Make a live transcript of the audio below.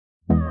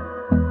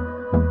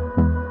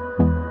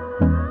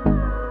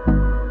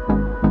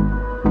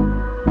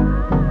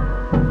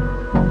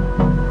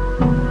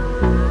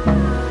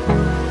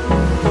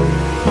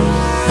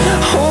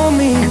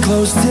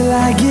close till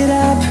I get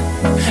up.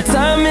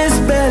 Time is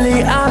barely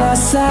on our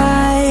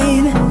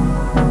side.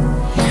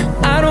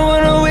 I don't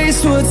wanna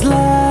waste what's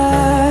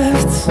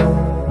left.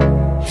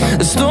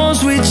 The storms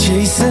we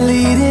chase are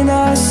leading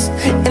us,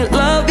 and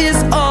love is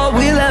all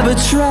we'll ever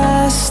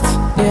trust.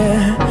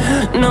 Yeah,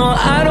 no,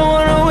 I don't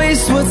wanna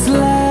waste what's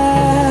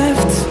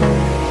left.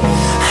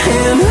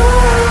 And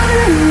on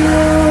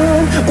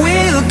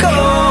we'll go,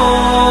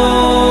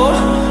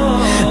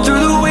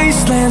 through the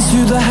wastelands,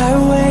 through the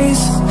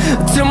highways,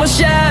 till my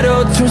shadow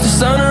turns to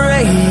sun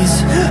rays.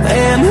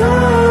 And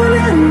on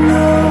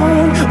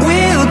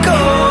we'll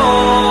go,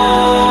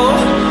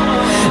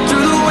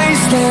 through the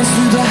wastelands,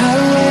 through the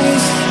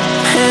highways,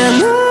 and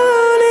on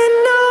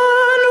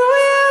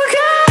we'll go.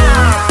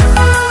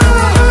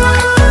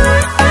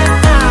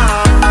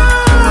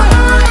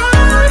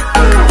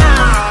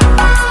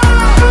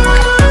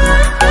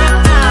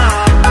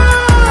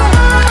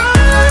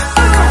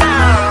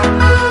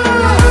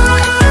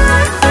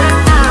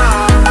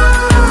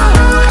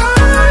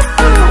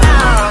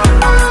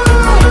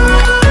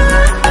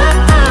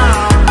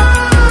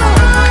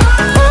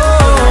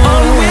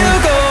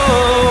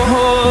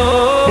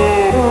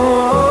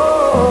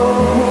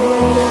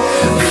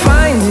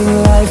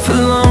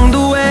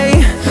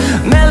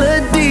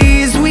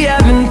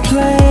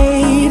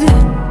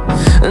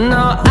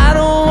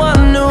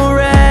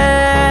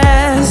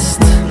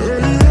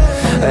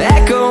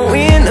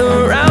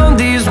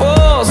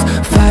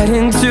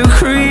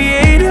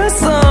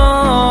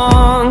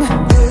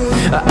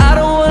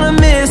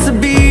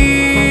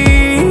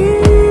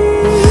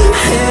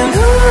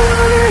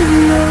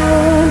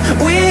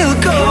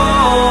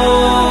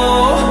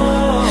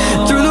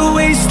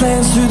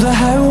 Through the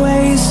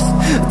highways,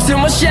 till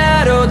my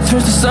shadow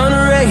turns to sun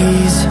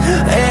rays.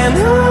 And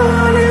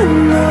on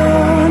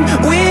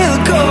we'll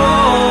go,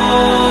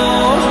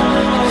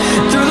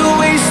 through the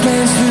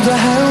wastelands, through the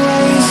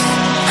highways,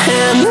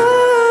 and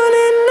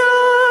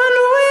on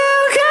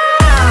we'll go.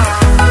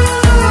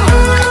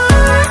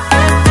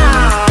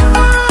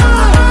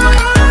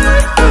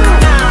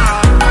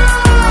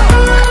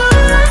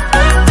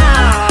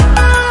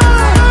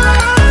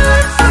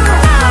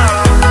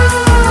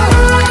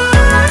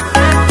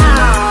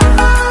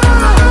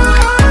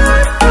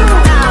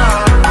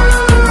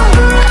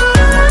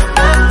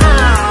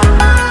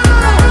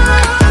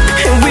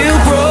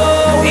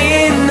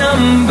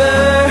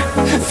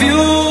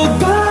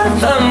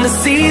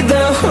 See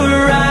the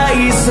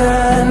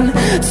horizon,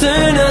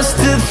 turn us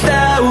to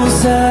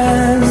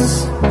thousands,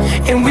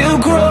 and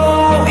we'll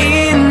grow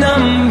in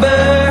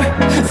number,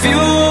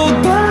 fueled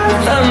by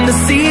them to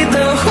see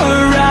the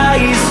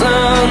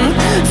horizon.